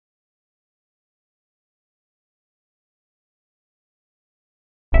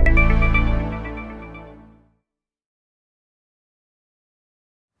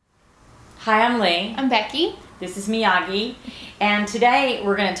Hi, I'm Leigh. I'm Becky. This is Miyagi. And today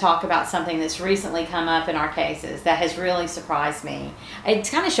we're going to talk about something that's recently come up in our cases that has really surprised me. It's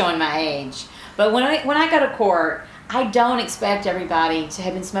kind of showing my age. But when I go to court, I don't expect everybody to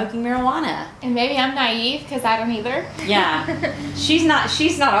have been smoking marijuana. And maybe I'm naive because I don't either. Yeah. She's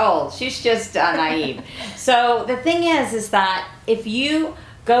not old. She's just naive. So the thing is that if you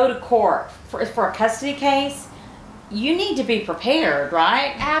go to court for a custody case, you need to be prepared,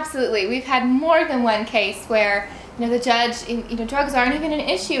 right? Absolutely. We've had more than one case where the judge, drugs aren't even an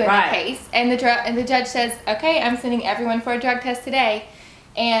issue in the case, and the judge says, "Okay, I'm sending everyone for a drug test today,"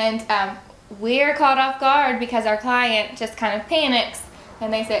 and we're caught off guard because our client just kind of panics,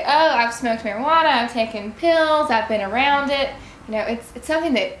 and they say, "Oh, I've smoked marijuana, I've taken pills, I've been around it." It's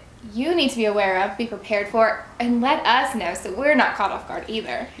something that you need to be aware of, be prepared for, and let us know so we're not caught off guard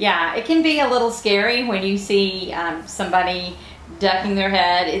either. Yeah, it can be a little scary when you see somebody ducking their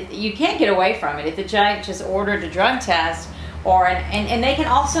head. You can't get away from it. If the judge has ordered a drug test, and they can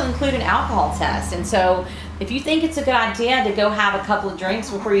also include an alcohol test. And so if you think it's a good idea to go have a couple of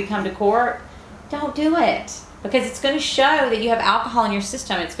drinks before you come to court, don't do it, because it's going to show that you have alcohol in your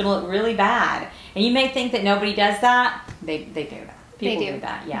system. It's going to look really bad. And you may think that nobody does that. They do that. People do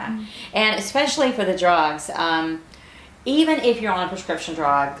that, yeah. Mm-hmm. And especially for the drugs, even if you're on a prescription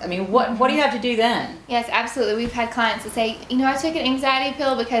drug, I mean, what do you have to do then? Yes, absolutely. We've had clients that say, I took an anxiety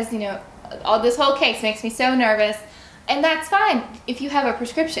pill because, all this whole case makes me so nervous. And that's fine if you have a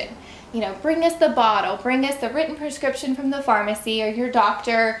prescription. Bring us the bottle, bring us the written prescription from the pharmacy or your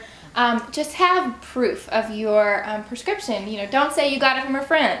doctor. Just have proof of your prescription. Don't say you got it from a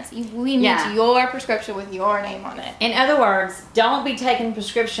friend. We need your prescription with your name on it. In other words, don't be taking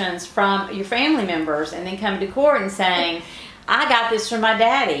prescriptions from your family members and then coming to court and saying, "I got this from my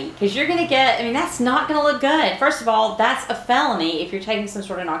daddy," because you're going to get, that's not going to look good. First of all, that's a felony if you're taking some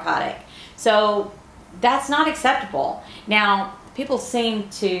sort of narcotic. So that's not acceptable. Now, people seem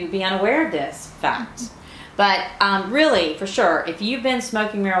to be unaware of this fact. But really, for sure, if you've been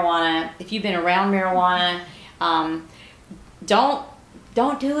smoking marijuana, if you've been around marijuana,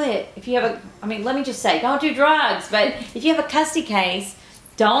 don't do it. If you have let me just say, don't do drugs. But if you have a custody case,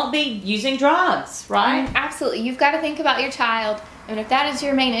 don't be using drugs, right? Absolutely. You've got to think about your child. If that is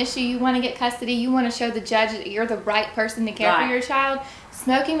your main issue, you want to get custody, you want to show the judge that you're the right person to care for your child,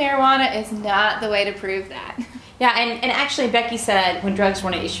 smoking marijuana is not the way to prove that. Yeah, and actually Becky said when drugs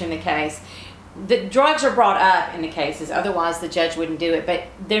weren't an issue in the case, the drugs are brought up in the cases, otherwise the judge wouldn't do it. But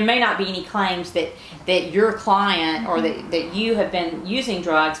there may not be any claims that your client or that you have been using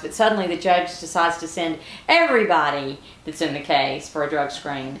drugs, but suddenly the judge decides to send everybody that's in the case for a drug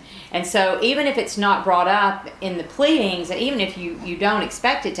screen. And so even if it's not brought up in the pleadings, and even if you don't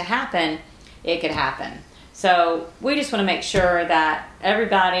expect it to happen, it could happen. So we just want to make sure that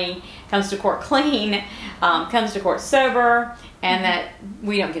everybody comes to court clean, comes to court sober, and that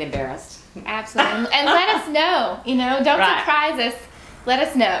we don't get embarrassed. Absolutely. And let us know. Don't surprise us. Let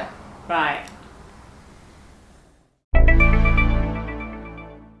us know. Right.